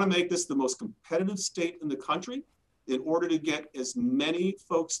 Do we want to make this the most competitive state in the country in order to get as many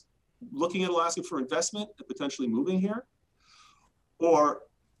folks looking at Alaska for investment and potentially moving here? Or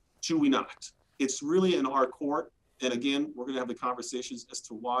do we not? It's really in our court. And again, we're going to have the conversations as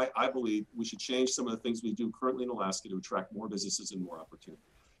to why I believe we should change some of the things we do currently in Alaska to attract more businesses and more opportunity.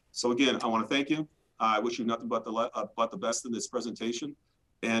 So again, I want to thank you. I wish you nothing but the best in this presentation.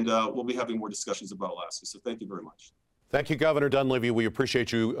 And we'll be having more discussions about Alaska. So thank you very much. Thank you, Governor Dunleavy. We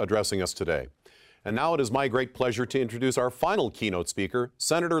appreciate you addressing us today. And now it is my great pleasure to introduce our final keynote speaker,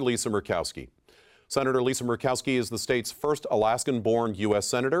 Senator Lisa Murkowski. Senator Lisa Murkowski is the state's first Alaskan-born U.S.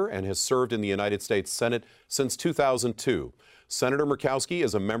 Senator and has served in the United States Senate since 2002. Senator Murkowski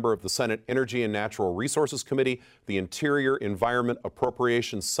is a member of the Senate Energy and Natural Resources Committee, the Interior Environment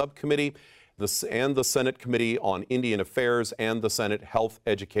Appropriations Subcommittee, and the Senate Committee on Indian Affairs and the Senate Health,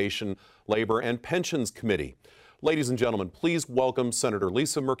 Education, Labor, and Pensions Committee. Ladies and gentlemen, please welcome Senator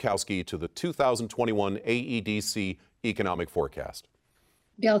Lisa Murkowski to the 2021 AEDC Economic Forecast.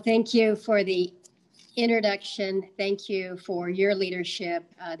 Bill, thank you for the introduction. Thank you for your leadership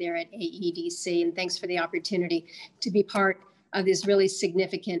there at AEDC, and thanks for the opportunity to be part of this really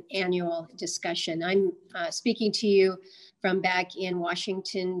significant annual discussion. I'm speaking to you from back in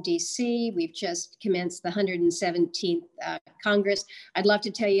Washington, D.C. We've just commenced the 117th Congress. I'd love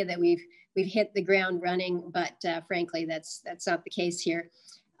to tell you that we've hit the ground running, but frankly, that's not the case here.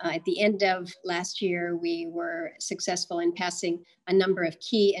 At the end of last year, we were successful in passing a number of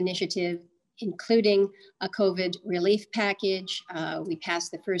key initiatives, including a COVID relief package. We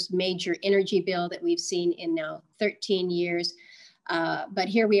passed the first major energy bill that we've seen in now 13 years. But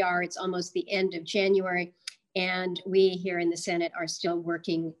here we are, it's almost the end of January, and we here in the Senate are still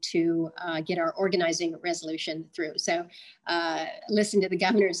working to get our organizing resolution through. So listen to the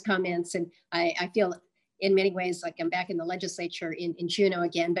governor's comments, and I feel in many ways like I'm back in the legislature in Juneau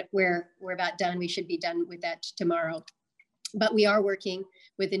again, but we're about done. We should be done with that tomorrow. But we are working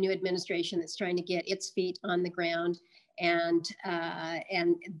with a new administration that's trying to get its feet on the ground, and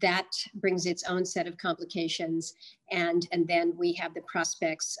that brings its own set of complications. And then we have the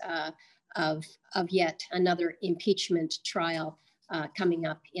prospects of yet another impeachment trial coming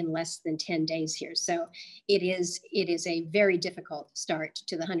up in less than 10 days here. So it is a very difficult start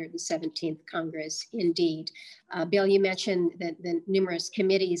to the 117th Congress indeed. Bill, you mentioned the numerous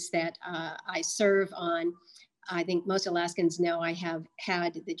committees that I serve on. I think most Alaskans know I have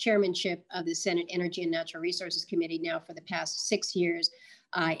had the chairmanship of the Senate Energy and Natural Resources Committee now for the past 6 years.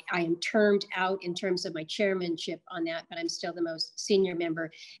 I am termed out in terms of my chairmanship on that, but I'm still the most senior member,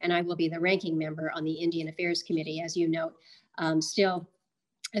 and I will be the ranking member on the Indian Affairs Committee, as you note, still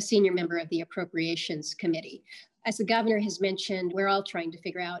a senior member of the Appropriations Committee. As the governor has mentioned, we're all trying to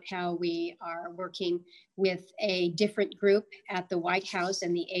figure out how we are working with a different group at the White House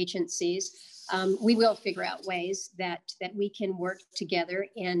and the agencies. We will figure out ways that we can work together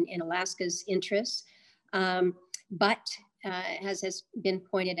in Alaska's interests. But as has been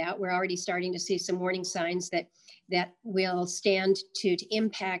pointed out, we're already starting to see some warning signs that will stand to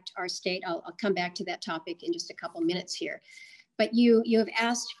impact our state. I'll come back to that topic in just a couple minutes here. But you have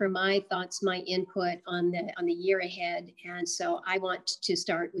asked for my thoughts, my input on the year ahead. And so I want to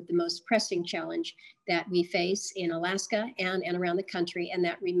start with the most pressing challenge that we face in Alaska and around the country, and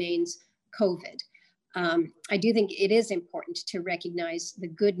that remains COVID. I do think it is important to recognize the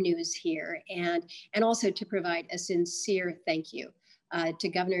good news here and also to provide a sincere thank you to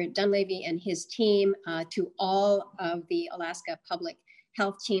Governor Dunleavy and his team, to all of the Alaska public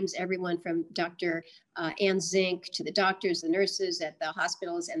health teams, everyone from Dr. Ann Zink to the doctors, the nurses at the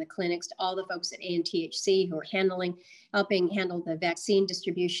hospitals and the clinics, to all the folks at ANTHC who are helping handle the vaccine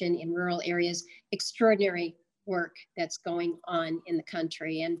distribution in rural areas. Extraordinary work that's going on in the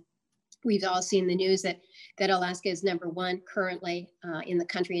country. And we've all seen the news that Alaska is #1 currently in the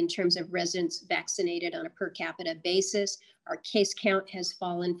country in terms of residents vaccinated on a per capita basis. Our case count has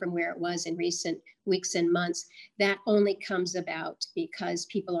fallen from where it was in recent weeks and months. That only comes about because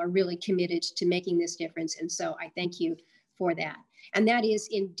people are really committed to making this difference. And so I thank you for that. And that is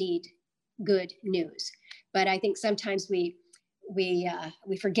indeed good news. But I think sometimes we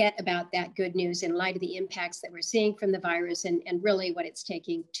forget about that good news in light of the impacts that we're seeing from the virus and really what it's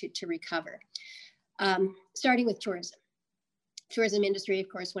taking to recover. Starting with tourism. Tourism industry, of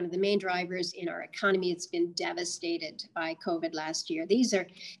course, one of the main drivers in our economy. It's been devastated by COVID last year. These are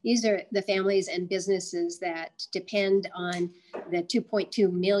the families and businesses that depend on the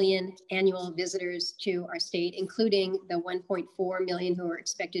 2.2 million annual visitors to our state, including the 1.4 million who are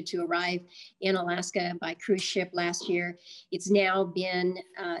expected to arrive in Alaska by cruise ship last year. It's now been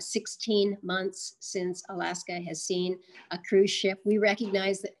 16 months since Alaska has seen a cruise ship. We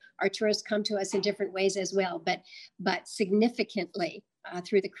recognize that our tourists come to us in different ways as well, but significantly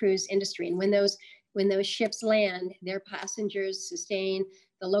through the cruise industry. And when those ships land, their passengers sustain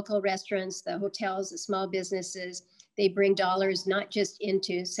the local restaurants, the hotels, the small businesses. They bring dollars not just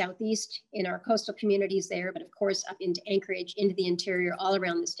into Southeast in our coastal communities there, but of course up into Anchorage, into the interior, all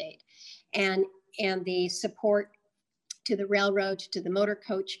around the state. And the support to the railroad, to the motor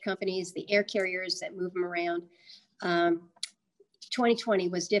coach companies, the air carriers that move them around. 2020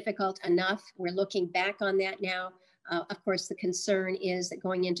 was difficult enough. We're looking back on that now. Of course, the concern is that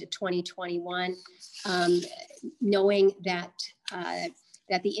going into 2021, knowing that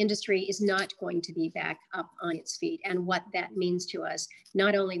the industry is not going to be back up on its feet, and what that means to us,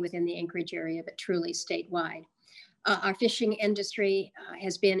 not only within the Anchorage area, but truly statewide. Our fishing industry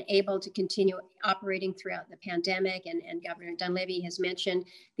has been able to continue operating throughout the pandemic, and Governor Dunleavy has mentioned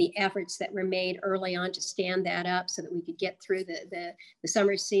the efforts that were made early on to stand that up so that we could get through the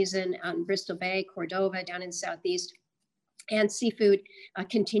summer season on Bristol Bay, Cordova, down in Southeast. And seafood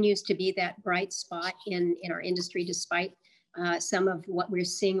continues to be that bright spot in our industry, despite some of what we're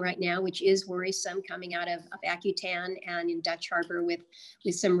seeing right now, which is worrisome, coming out of Akutan and in Dutch Harbor with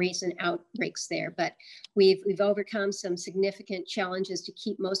some recent outbreaks there. But we've overcome some significant challenges to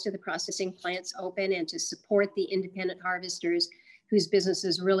keep most of the processing plants open and to support the independent harvesters whose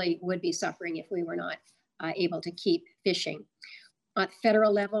businesses really would be suffering if we were not able to keep fishing. At the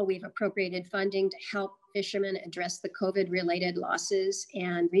federal level, we've appropriated funding to help fishermen address the COVID-related losses,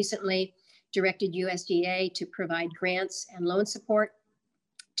 and recently directed USDA to provide grants and loan support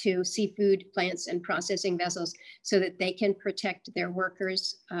to seafood plants and processing vessels so that they can protect their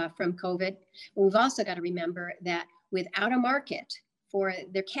workers from COVID. We've also got to remember that without a market for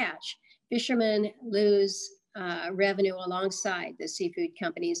their catch, fishermen lose revenue alongside the seafood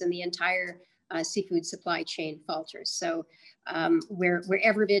companies, and the entire seafood supply chain falters. So we're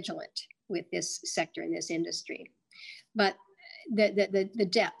ever vigilant with this sector and this industry. But the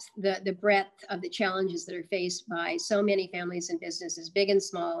depth, the breadth of the challenges that are faced by so many families and businesses, big and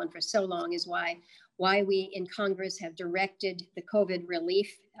small, and for so long, is why we in Congress have directed the COVID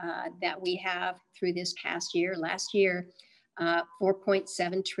relief that we have through this past year. Last year,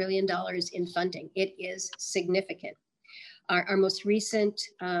 $4.7 trillion in funding. It is significant. Our most recent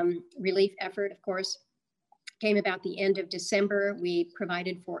relief effort, of course, came about the end of December. We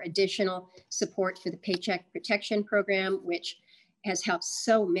provided for additional support for the Paycheck Protection Program, which has helped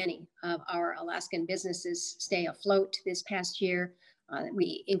so many of our Alaskan businesses stay afloat this past year.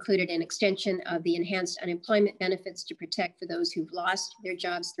 We included an extension of the enhanced unemployment benefits to protect for those who've lost their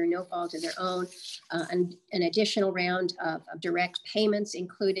jobs through no fault of their own, and an additional round of direct payments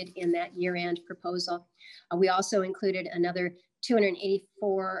included in that year-end proposal. We also included another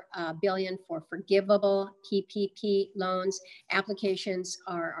 $284 billion for forgivable PPP loans. Applications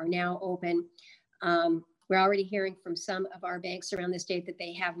are now open. We're already hearing from some of our banks around the state that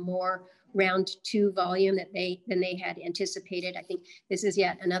they have more round two volume than they had anticipated. I think this is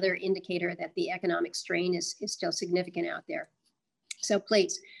yet another indicator that the economic strain is still significant out there. So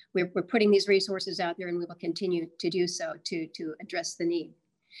please, we're putting these resources out there, and we will continue to do so to address the need.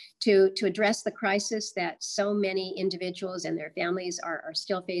 To address the crisis that so many individuals and their families are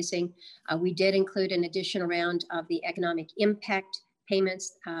still facing, we did include an additional round of the economic impact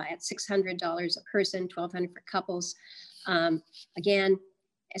payments at $600 a person, $1,200 for couples. Again,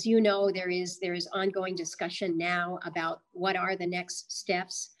 as you know, there is ongoing discussion now about what are the next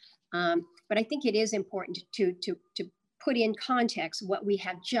steps. But I think it is important to put in context what we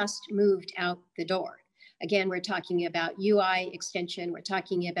have just moved out the door. Again, we're talking about UI extension. We're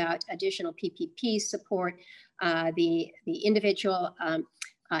talking about additional PPP support, the individual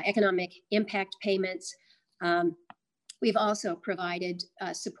economic impact payments. We've also provided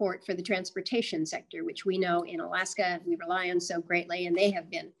support for the transportation sector, which we know in Alaska we rely on so greatly, and they have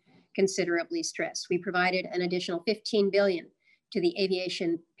been considerably stressed. We provided an additional $15 billion to the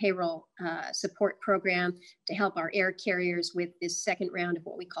aviation payroll support program to help our air carriers with this second round of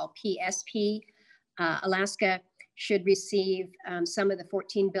what we call PSP. Alaska should receive some of the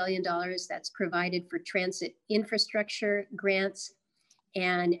 $14 billion that's provided for transit infrastructure grants.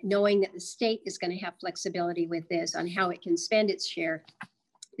 And knowing that the state is going to have flexibility with this on how it can spend its share,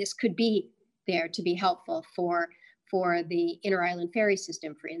 this could be there to be helpful for the inter-island ferry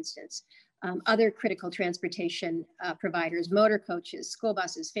system, for instance. Other critical transportation providers, motor coaches, school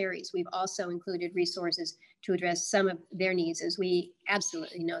buses, ferries, we've also included resources to address some of their needs, as we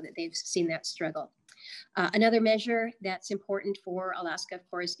absolutely know that they've seen that struggle. Another measure that's important for Alaska, of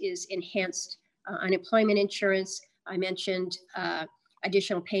course, is enhanced unemployment insurance. I mentioned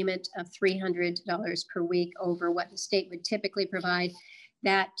additional payment of $300 per week over what the state would typically provide.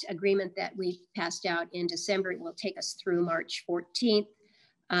 That agreement that we passed out in December will take us through March 14th.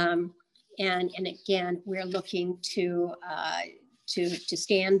 And again, we're looking to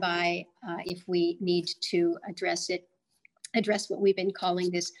stand by if we need to address what we've been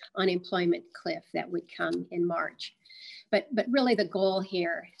calling this unemployment cliff that would come in March. But really the goal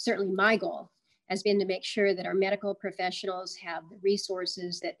here, certainly my goal, has been to make sure that our medical professionals have the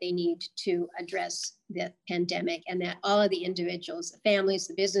resources that they need to address the pandemic, and that all of the individuals, the families,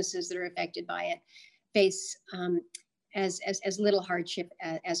 the businesses that are affected by it face as little hardship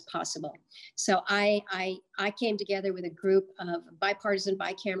as possible. So I came together with a group of bipartisan,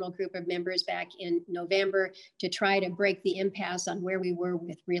 bicameral group of members back in November to try to break the impasse on where we were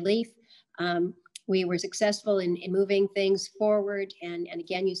with relief. We were successful in moving things forward. And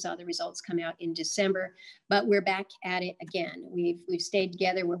again, you saw the results come out in December, but we're back at it again. We've stayed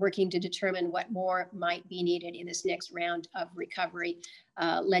together. We're working to determine what more might be needed in this next round of recovery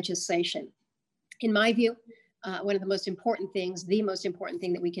legislation. In my view, one of the most important things, the most important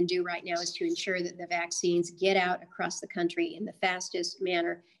thing that we can do right now is to ensure that the vaccines get out across the country in the fastest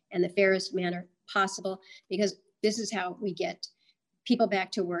manner and the fairest manner possible, because this is how we get people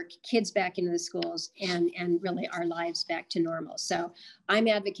back to work, kids back into the schools, and really our lives back to normal. So I'm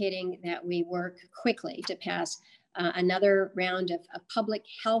advocating that we work quickly to pass another round of public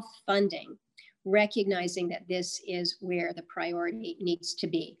health funding, recognizing that this is where the priority needs to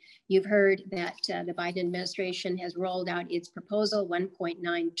be. You've heard that the Biden administration has rolled out its proposal,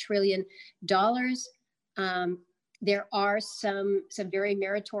 $1.9 trillion. There are some very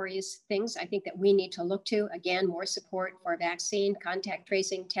meritorious things I think that we need to look to. Again, more support for vaccine, contact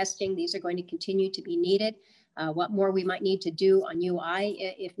tracing, testing. These are going to continue to be needed. What more we might need to do on UI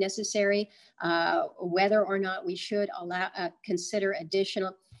if necessary, whether or not we should consider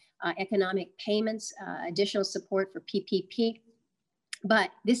additional economic payments, additional support for PPP.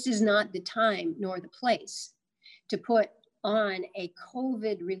 But this is not the time nor the place to put on a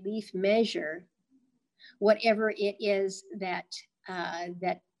COVID relief measure, whatever it is that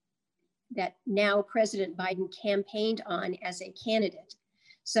now President Biden campaigned on as a candidate.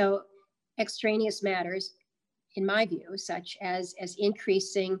 So extraneous matters, in my view, such as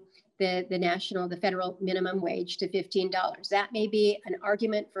increasing the federal minimum wage to $15. That may be an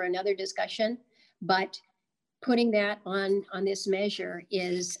argument for another discussion, but putting that on this measure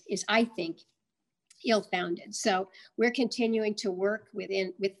is I think, ill-founded. So we're continuing to work with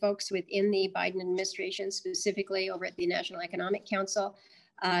folks within the Biden administration, specifically over at the National Economic Council,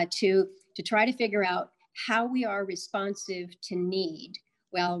 to try to figure out how we are responsive to need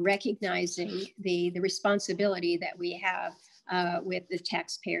while recognizing the responsibility that we have with the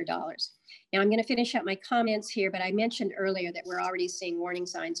taxpayer dollars. Now I'm going to finish up my comments here, but I mentioned earlier that we're already seeing warning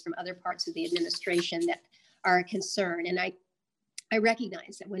signs from other parts of the administration that are a concern. And I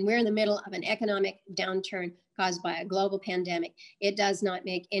recognize that when we're in the middle of an economic downturn caused by a global pandemic, it does not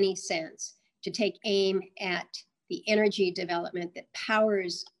make any sense to take aim at the energy development that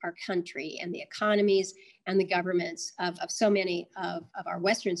powers our country and the economies and the governments of so many of our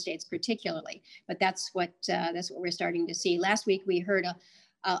Western states particularly. But that's what we're starting to see. Last week, we heard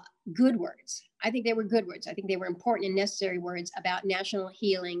good words. I think they were good words. I think they were important and necessary words about national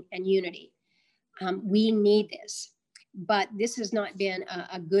healing and unity. We need this. But this has not been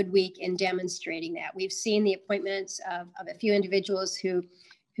a good week in demonstrating that. We've seen the appointments of a few individuals who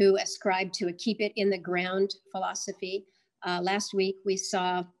ascribe to a keep it in the ground philosophy. Last week, we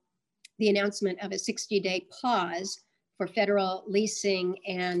saw the announcement of a 60-day pause for federal leasing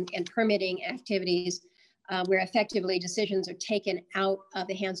and permitting activities, where effectively decisions are taken out of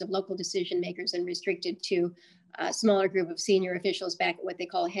the hands of local decision makers and restricted to a smaller group of senior officials back at what they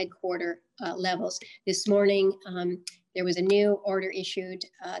call headquarter levels. This morning, there was a new order issued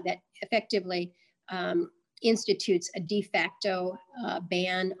that effectively institutes a de facto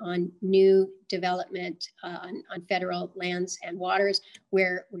ban on new development on federal lands and waters,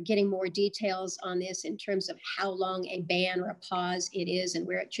 where we're getting more details on this in terms of how long a ban or a pause it is and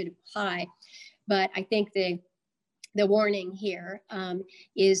where it should apply. But I think the the warning here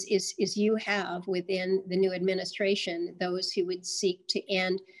is you have within the new administration those who would seek to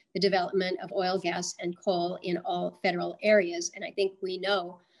end the development of oil, gas, and coal in all federal areas. And I think we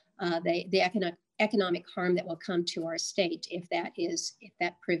know the economic harm that will come to our state if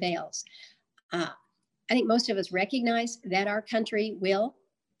that prevails. I think most of us recognize that our country will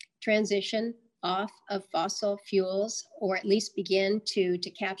transition off of fossil fuels, or at least begin to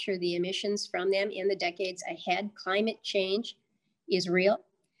capture the emissions from them in the decades ahead. Climate change is real,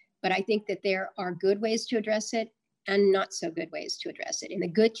 but I think that there are good ways to address it and not so good ways to address it. In the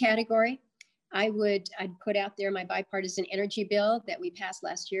good category, I'd put out there my bipartisan energy bill that we passed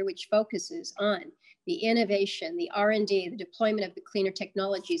last year, which focuses on the innovation, the R&D, the deployment of the cleaner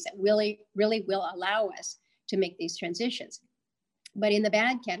technologies that really will allow us to make these transitions. But in the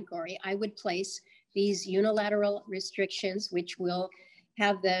bad category, I would place these unilateral restrictions, which will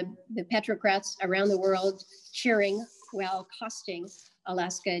have the petrocrats around the world cheering while costing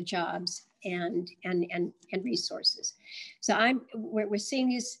Alaska jobs and resources. So we're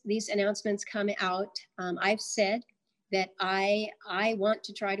seeing these announcements come out. I've said that I want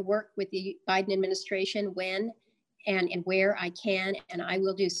to try to work with the Biden administration when and where I can, and I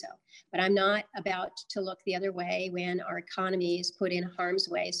will do so. But I'm not about to look the other way when our economy is put in harm's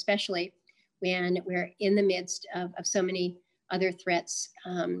way, especially when we're in the midst of so many other threats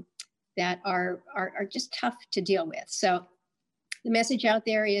that are just tough to deal with. So the message out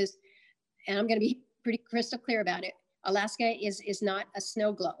there is, and I'm going to be pretty crystal clear about it, Alaska is not a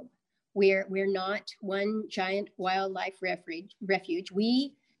snow globe. We're not one giant wildlife refuge.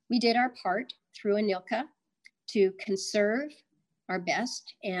 We did our part through ANILCA to conserve our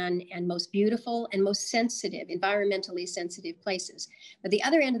best and most beautiful and most sensitive, environmentally sensitive places. But the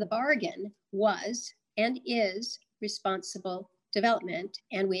other end of the bargain was and is responsible development,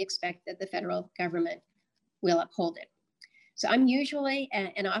 and we expect that the federal government will uphold it. So I'm usually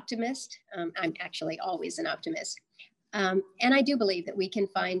an optimist. I'm actually always an optimist. And I do believe that we can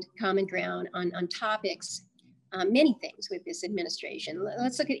find common ground on topics, many things with this administration.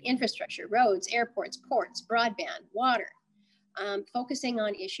 Let's look at infrastructure, roads, airports, ports, broadband, water. Focusing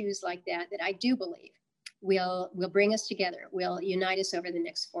on issues like that I do believe will bring us together, will unite us over the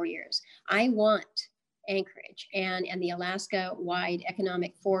next 4 years. I want Anchorage and the Alaska-wide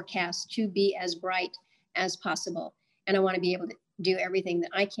economic forecast to be as bright as possible. And I want to be able to do everything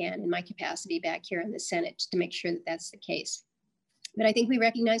that I can in my capacity back here in the Senate to make sure that that's the case. But I think we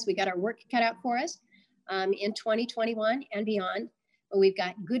recognize we got our work cut out for us in 2021 and beyond. But we've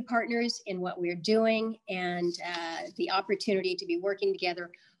got good partners in what we're doing, and the opportunity to be working together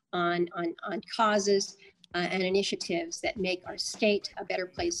on causes and initiatives that make our state a better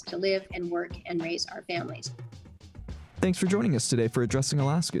place to live and work and raise our families. Thanks for joining us today for Addressing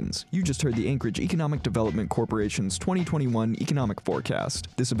Alaskans. You just heard the Anchorage Economic Development Corporation's 2021 Economic Forecast.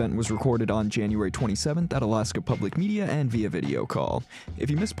 This event was recorded on January 27th at Alaska Public Media and via video call.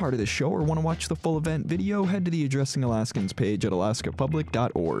 If you missed part of this show or want to watch the full event video, head to the Addressing Alaskans page at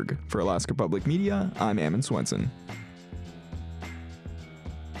alaskapublic.org. For Alaska Public Media, I'm Ammon Swenson.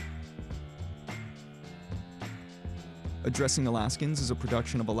 Addressing Alaskans is a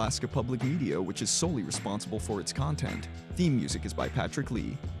production of Alaska Public Media, which is solely responsible for its content. Theme music is by Patrick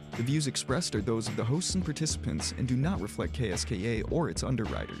Lee. The views expressed are those of the hosts and participants and do not reflect KSKA or its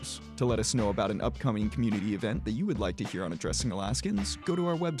underwriters. To let us know about an upcoming community event that you would like to hear on Addressing Alaskans, go to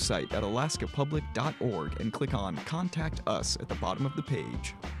our website at alaskapublic.org and click on Contact Us at the bottom of the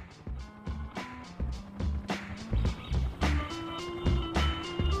page.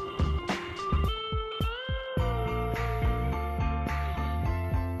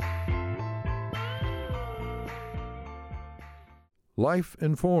 Life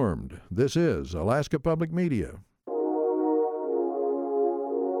informed. This is Alaska Public Media.